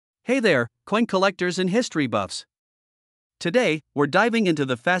Hey there, coin collectors and history buffs. Today, we're diving into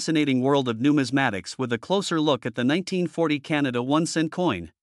the fascinating world of numismatics with a closer look at the 1940 Canada 1-cent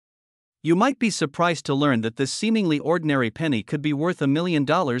coin. You might be surprised to learn that this seemingly ordinary penny could be worth $1 million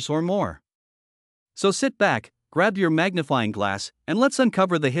or more. So sit back, grab your magnifying glass, and let's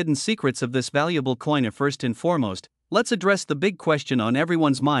uncover the hidden secrets of this valuable coin. First and foremost, let's address the big question on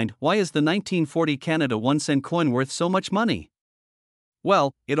everyone's mind: why is the 1940 Canada 1-cent coin worth so much money?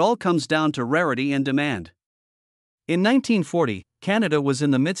 Well, it all comes down to rarity and demand. In 1940, Canada was in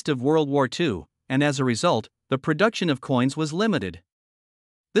the midst of World War II, and as a result, the production of coins was limited.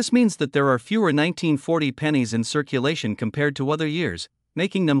 This means that there are fewer 1940 pennies in circulation compared to other years,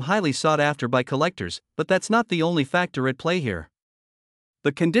 making them highly sought after by collectors, but that's not the only factor at play here.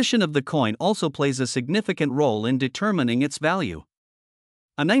 The condition of the coin also plays a significant role in determining its value.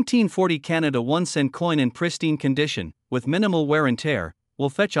 A 1940 Canada 1-cent coin in pristine condition, with minimal wear and tear, will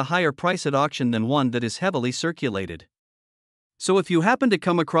fetch a higher price at auction than one that is heavily circulated. So if you happen to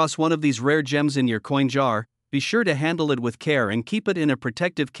come across one of these rare gems in your coin jar, be sure to handle it with care and keep it in a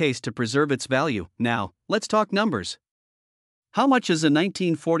protective case to preserve its value. Now, let's talk numbers. How much is a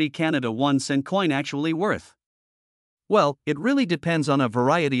 1940 Canada 1-cent coin actually worth? Well, it really depends on a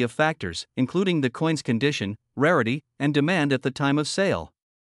variety of factors, including the coin's condition, rarity, and demand at the time of sale.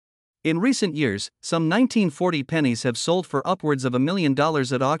 In recent years, some 1940 pennies have sold for upwards of $1 million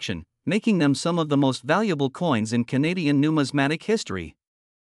at auction, making them some of the most valuable coins in Canadian numismatic history.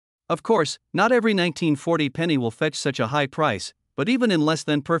 Of course, not every 1940 penny will fetch such a high price, but even in less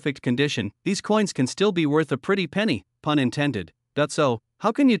than perfect condition, these coins can still be worth a pretty penny, pun intended. So,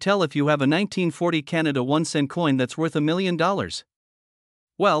 how can you tell if you have a 1940 Canada 1-cent coin that's worth $1 million?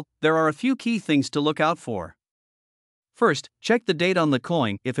 Well, there are a few key things to look out for. First, check the date on the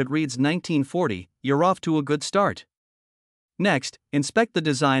coin. If it reads 1940, you're off to a good start. Next, inspect the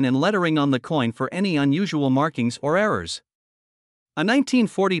design and lettering on the coin for any unusual markings or errors. A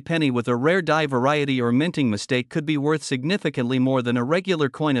 1940 penny with a rare die variety or minting mistake could be worth significantly more than a regular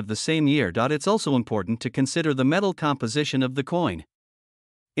coin of the same year. It's also important to consider the metal composition of the coin.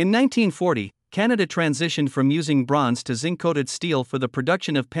 In 1940, Canada transitioned from using bronze to zinc-coated steel for the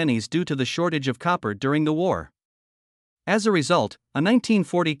production of pennies due to the shortage of copper during the war. As a result, a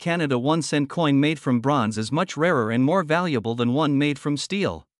 1940 Canada 1-cent coin made from bronze is much rarer and more valuable than one made from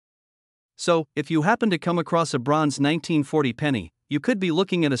steel. So, if you happen to come across a bronze 1940 penny, you could be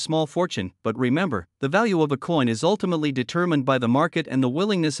looking at a small fortune, but remember, the value of a coin is ultimately determined by the market and the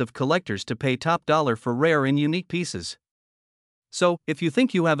willingness of collectors to pay top dollar for rare and unique pieces. So, if you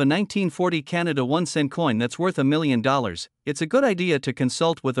think you have a 1940 Canada 1-cent coin that's worth $1 million, it's a good idea to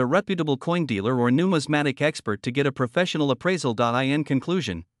consult with a reputable coin dealer or numismatic expert to get a professional appraisal. In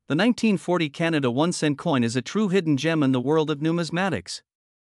conclusion, the 1940 Canada 1-cent coin is a true hidden gem in the world of numismatics.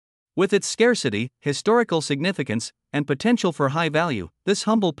 With its scarcity, historical significance, and potential for high value, this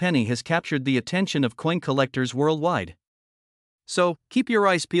humble penny has captured the attention of coin collectors worldwide. So, keep your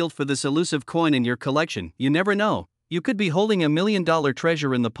eyes peeled for this elusive coin in your collection. You never know. You could be holding $1 million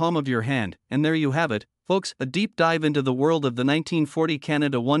treasure in the palm of your hand, and there you have it, folks, a deep dive into the world of the 1940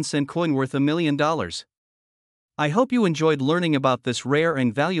 Canada 1-cent coin worth $1 million. I hope you enjoyed learning about this rare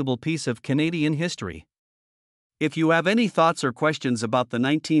and valuable piece of Canadian history. If you have any thoughts or questions about the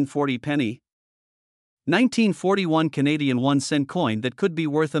 1940 penny, 1941 Canadian 1-cent coin that could be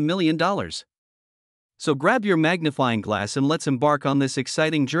worth $1 million. So grab your magnifying glass and let's embark on this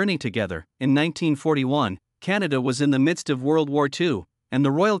exciting journey together. In 1941, Canada was in the midst of World War II, and the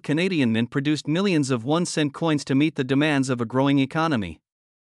Royal Canadian Mint produced millions of 1-cent coins to meet the demands of a growing economy.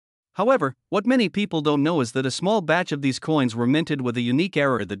 However, what many people don't know is that a small batch of these coins were minted with a unique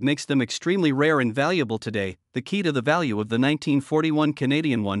error that makes them extremely rare and valuable today. The key to the value of the 1941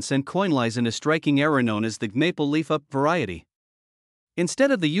 Canadian 1-cent coin lies in a striking error known as the maple leaf up variety. Instead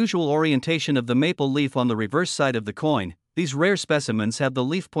of the usual orientation of the maple leaf on the reverse side of the coin, these rare specimens have the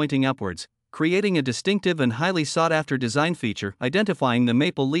leaf pointing upwards, creating a distinctive and highly sought-after design feature. Identifying the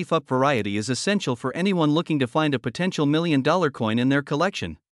maple leaf up variety is essential for anyone looking to find a potential $1 million coin in their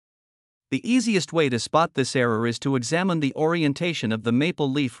collection. The easiest way to spot this error is to examine the orientation of the maple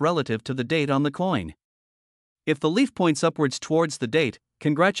leaf relative to the date on the coin. If the leaf points upwards towards the date,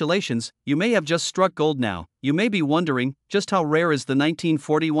 congratulations, you may have just struck gold. Now, you may be wondering, just how rare is the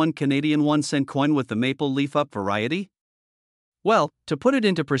 1941 Canadian 1-cent coin with the maple leaf up variety? Well, to put it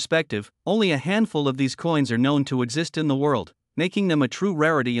into perspective, only a handful of these coins are known to exist in the world, making them a true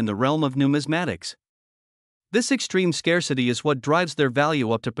rarity in the realm of numismatics. This extreme scarcity is what drives their value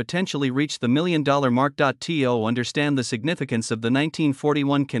up to potentially reach the $1 million mark. To understand the significance of the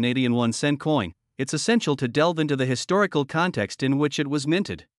 1941 Canadian 1-cent coin, it's essential to delve into the historical context in which it was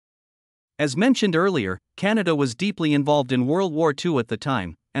minted. As mentioned earlier, Canada was deeply involved in World War II at the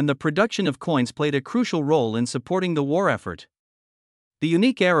time, and the production of coins played a crucial role in supporting the war effort. The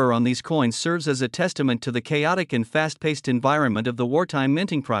unique error on these coins serves as a testament to the chaotic and fast-paced environment of the wartime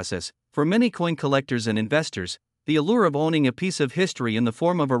minting process. For many coin collectors and investors, the allure of owning a piece of history in the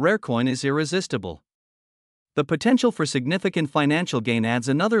form of a rare coin is irresistible. The potential for significant financial gain adds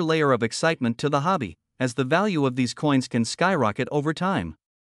another layer of excitement to the hobby, as the value of these coins can skyrocket over time.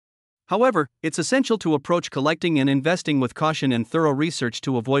 However, it's essential to approach collecting and investing with caution and thorough research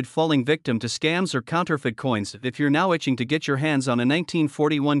to avoid falling victim to scams or counterfeit coins. If you're now itching to get your hands on a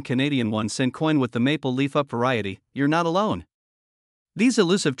 1941 Canadian 1-cent coin with the maple leaf up variety, you're not alone. These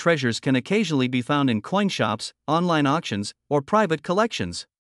elusive treasures can occasionally be found in coin shops, online auctions, or private collections.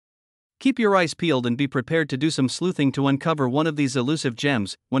 Keep your eyes peeled and be prepared to do some sleuthing to uncover one of these elusive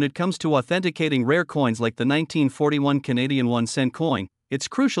gems. When it comes to authenticating rare coins like the 1941 Canadian 1-cent coin, it's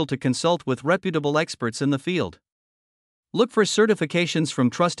crucial to consult with reputable experts in the field. Look for certifications from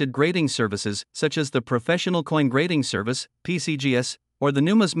trusted grading services such as the Professional Coin Grading Service, PCGS, or the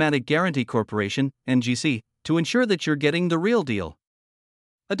Numismatic Guarantee Corporation, NGC, to ensure that you're getting the real deal.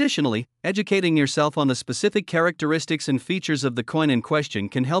 Additionally, educating yourself on the specific characteristics and features of the coin in question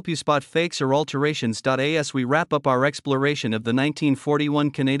can help you spot fakes or alterations. As we wrap up our exploration of the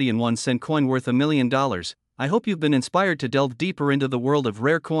 1941 Canadian 1-cent coin worth $1 million, I hope you've been inspired to delve deeper into the world of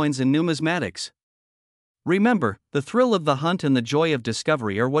rare coins and numismatics. Remember, the thrill of the hunt and the joy of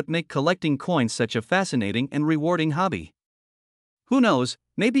discovery are what make collecting coins such a fascinating and rewarding hobby. Who knows,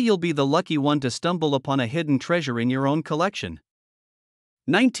 maybe you'll be the lucky one to stumble upon a hidden treasure in your own collection.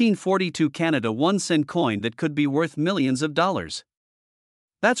 1942 Canada 1-cent coin that could be worth millions of dollars.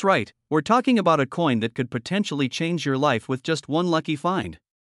 That's right, we're talking about a coin that could potentially change your life with just one lucky find.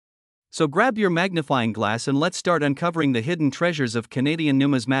 So grab your magnifying glass and let's start uncovering the hidden treasures of Canadian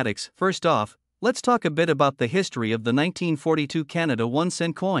numismatics. First off, let's talk a bit about the history of the 1942 Canada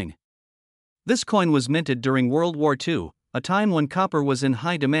 1-cent coin. This coin was minted during World War II, a time when copper was in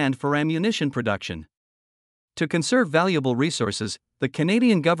high demand for ammunition production. To conserve valuable resources, the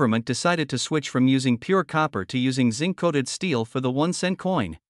Canadian government decided to switch from using pure copper to using zinc-coated steel for the 1-cent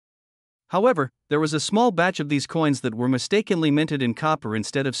coin. However, there was a small batch of these coins that were mistakenly minted in copper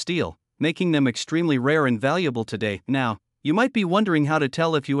instead of steel, making them extremely rare and valuable today. Now, you might be wondering how to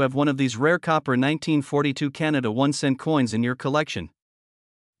tell if you have one of these rare copper 1942 Canada 1-cent coins in your collection.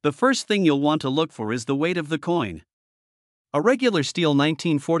 The first thing you'll want to look for is the weight of the coin. A regular steel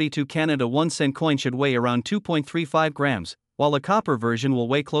 1942 Canada 1-cent coin should weigh around 2.35 grams, while a copper version will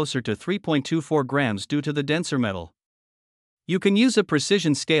weigh closer to 3.24 grams due to the denser metal. You can use a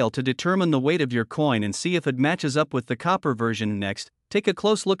precision scale to determine the weight of your coin and see if it matches up with the copper version. Next, take a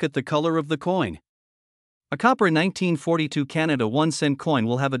close look at the color of the coin. A copper 1942 Canada 1-cent coin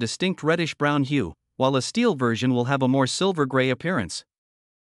will have a distinct reddish-brown hue, while a steel version will have a more silver-gray appearance.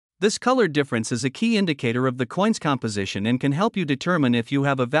 This color difference is a key indicator of the coin's composition and can help you determine if you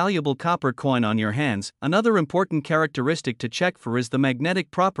have a valuable copper coin on your hands. Another important characteristic to check for is the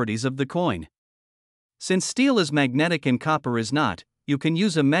magnetic properties of the coin. Since steel is magnetic and copper is not, you can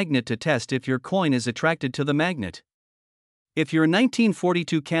use a magnet to test if your coin is attracted to the magnet. If your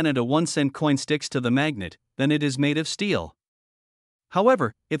 1942 Canada 1-cent coin sticks to the magnet, then it is made of steel.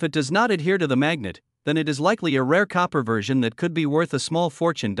 However, if it does not adhere to the magnet, then it is likely a rare copper version that could be worth a small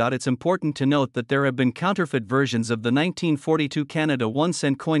fortune. It's important to note that there have been counterfeit versions of the 1942 Canada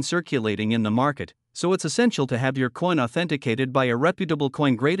 1-cent coin circulating in the market, so it's essential to have your coin authenticated by a reputable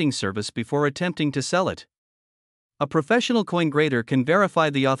coin grading service before attempting to sell it. A professional coin grader can verify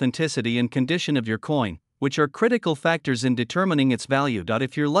the authenticity and condition of your coin, which are critical factors in determining its value.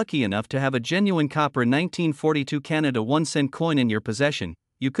 If you're lucky enough to have a genuine copper 1942 Canada 1-cent coin in your possession,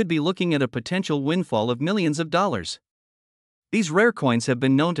 you could be looking at a potential windfall of millions of dollars. These rare coins have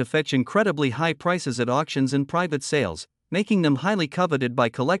been known to fetch incredibly high prices at auctions and private sales, making them highly coveted by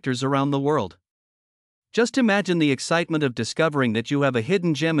collectors around the world. Just imagine the excitement of discovering that you have a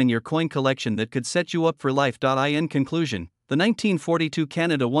hidden gem in your coin collection that could set you up for life. In conclusion, the 1942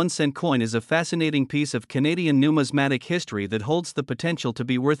 Canada 1-cent coin is a fascinating piece of Canadian numismatic history that holds the potential to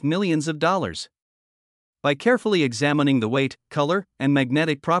be worth millions of dollars. By carefully examining the weight, color, and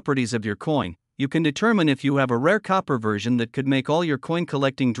magnetic properties of your coin, you can determine if you have a rare copper version that could make all your coin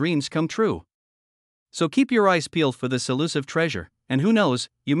collecting dreams come true. So keep your eyes peeled for this elusive treasure, and who knows,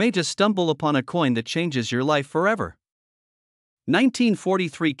 you may just stumble upon a coin that changes your life forever.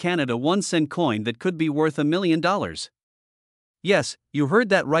 1943 Canada 1-cent coin that could be worth $1 million. Yes, you heard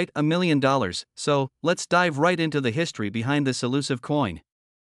that right, $1 million, so let's dive right into the history behind this elusive coin.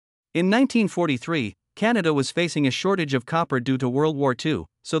 In 1943, Canada was facing a shortage of copper due to World War II,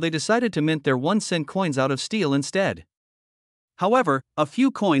 so they decided to mint their 1-cent coins out of steel instead. However, a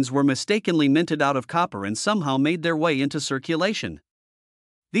few coins were mistakenly minted out of copper and somehow made their way into circulation.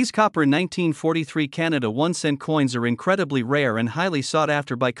 These copper 1943 Canada 1-cent coins are incredibly rare and highly sought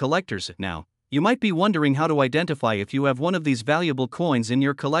after by collectors. Now, you might be wondering how to identify if you have one of these valuable coins in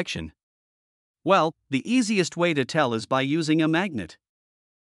your collection. Well, the easiest way to tell is by using a magnet.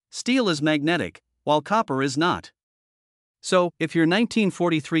 Steel is magnetic, while copper is not. So, if your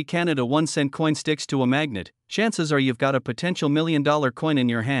 1943 Canada 1-cent coin sticks to a magnet, chances are you've got a potential $1 million coin in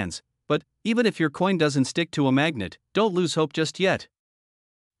your hands. But, even if your coin doesn't stick to a magnet, don't lose hope just yet.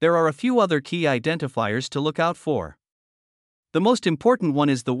 There are a few other key identifiers to look out for. The most important one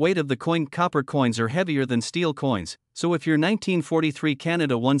is the weight of the coin. Copper coins are heavier than steel coins, so if your 1943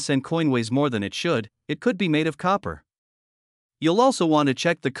 Canada 1-cent coin weighs more than it should, it could be made of copper. You'll also want to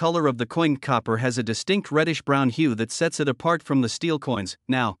check the color of the coin. Copper has a distinct reddish-brown hue that sets it apart from the steel coins.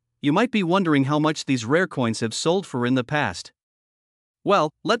 Now, you might be wondering how much these rare coins have sold for in the past.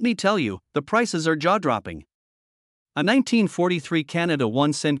 Well, let me tell you, the prices are jaw-dropping. A 1943 Canada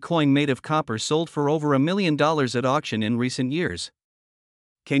 1-cent coin made of copper sold for over $1 million at auction in recent years.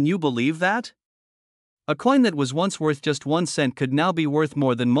 Can you believe that? A coin that was once worth just 1 cent could now be worth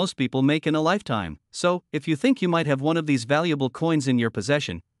more than most people make in a lifetime. So, if you think you might have one of these valuable coins in your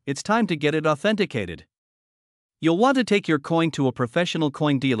possession, it's time to get it authenticated. You'll want to take your coin to a professional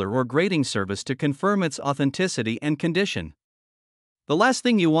coin dealer or grading service to confirm its authenticity and condition. The last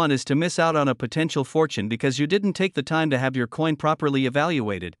thing you want is to miss out on a potential fortune because you didn't take the time to have your coin properly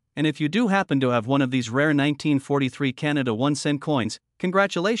evaluated, and if you do happen to have one of these rare 1943 Canada 1-cent coins,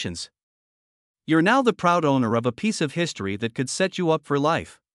 congratulations! You're now the proud owner of a piece of history that could set you up for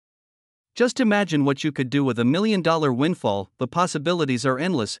life. Just imagine what you could do with $1 million windfall. The possibilities are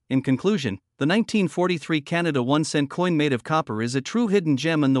endless. In conclusion, the 1943 Canada 1-cent coin made of copper is a true hidden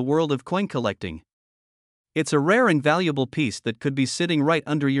gem in the world of coin collecting. It's a rare and valuable piece that could be sitting right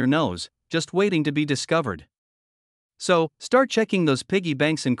under your nose, just waiting to be discovered. So, start checking those piggy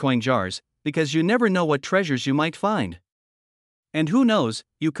banks and coin jars, because you never know what treasures you might find. And who knows,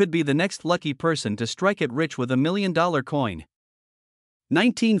 you could be the next lucky person to strike it rich with $1 million coin.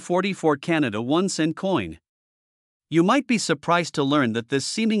 1944 Canada 1-cent coin. You might be surprised to learn that this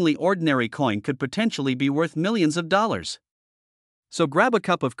seemingly ordinary coin could potentially be worth millions of dollars. So grab a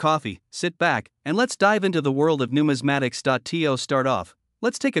cup of coffee, sit back, and let's dive into the world of numismatics. To start off,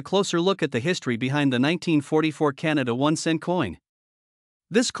 let's take a closer look at the history behind the 1944 Canada 1-cent coin.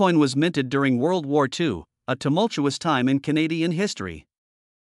 This coin was minted during World War II, a tumultuous time in Canadian history.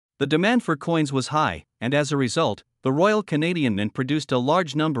 The demand for coins was high, and as a result, the Royal Canadian Mint produced a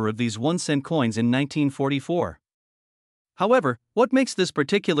large number of these 1-cent coins in 1944. However, what makes this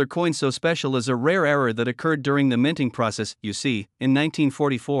particular coin so special is a rare error that occurred during the minting process. You see, in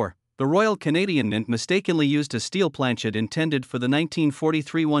 1944, the Royal Canadian Mint mistakenly used a steel planchet intended for the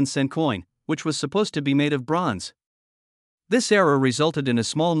 1943 1-cent coin, which was supposed to be made of bronze. This error resulted in a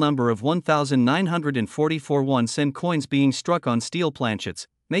small number of 1,944 1-cent coins being struck on steel planchets,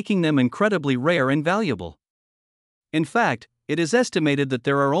 making them incredibly rare and valuable. In fact, it is estimated that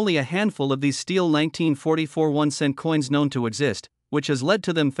there are only a handful of these steel 1944 1-cent coins known to exist, which has led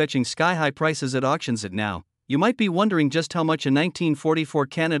to them fetching sky-high prices at auctions. Now, you might be wondering just how much a 1944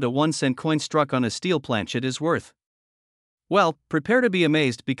 Canada 1-cent coin struck on a steel planchet is worth. Well, prepare to be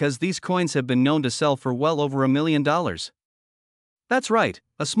amazed because these coins have been known to sell for well over $1 million. That's right,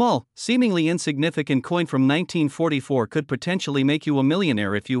 a small, seemingly insignificant coin from 1944 could potentially make you a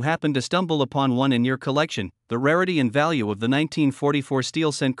millionaire if you happen to stumble upon one in your collection. The rarity and value of the 1944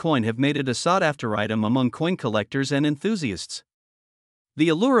 steel cent coin have made it a sought-after item among coin collectors and enthusiasts. The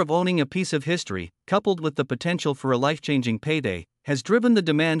allure of owning a piece of history, coupled with the potential for a life-changing payday, has driven the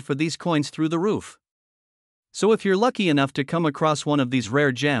demand for these coins through the roof. So if you're lucky enough to come across one of these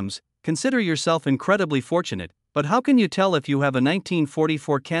rare gems, consider yourself incredibly fortunate. But how can you tell if you have a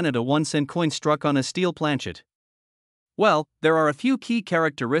 1944 Canada 1-cent coin struck on a steel planchet? Well, there are a few key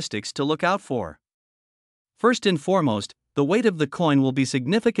characteristics to look out for. First and foremost, the weight of the coin will be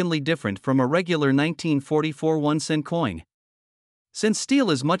significantly different from a regular 1944 1-cent coin. Since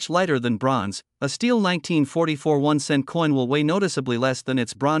steel is much lighter than bronze, a steel 1944 1-cent coin will weigh noticeably less than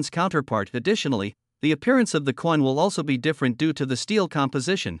its bronze counterpart. Additionally, the appearance of the coin will also be different due to the steel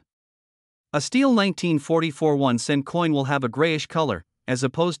composition. A steel 1944 1-cent coin will have a grayish color, as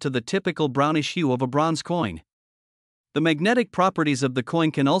opposed to the typical brownish hue of a bronze coin. The magnetic properties of the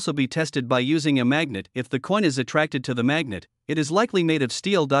coin can also be tested by using a magnet. If the coin is attracted to the magnet, it is likely made of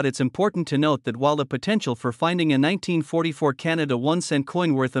steel. It's important to note that while the potential for finding a 1944 Canada 1-cent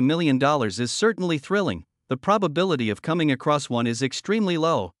coin worth $1 million is certainly thrilling, the probability of coming across one is extremely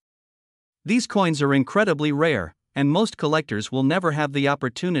low. These coins are incredibly rare, and most collectors will never have the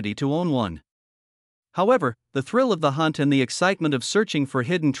opportunity to own one. However, the thrill of the hunt and the excitement of searching for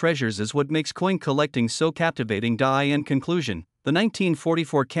hidden treasures is what makes coin collecting so captivating. In conclusion, the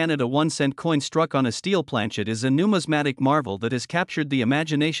 1944 Canada 1-cent coin struck on a steel planchet is a numismatic marvel that has captured the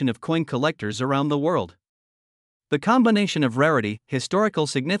imagination of coin collectors around the world. The combination of rarity, historical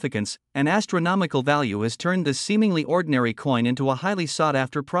significance, and astronomical value has turned this seemingly ordinary coin into a highly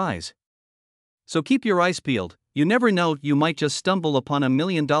sought-after prize. So keep your eyes peeled. You never know, you might just stumble upon $1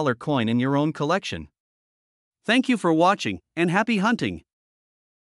 million coin in your own collection. Thank you for watching, and happy hunting!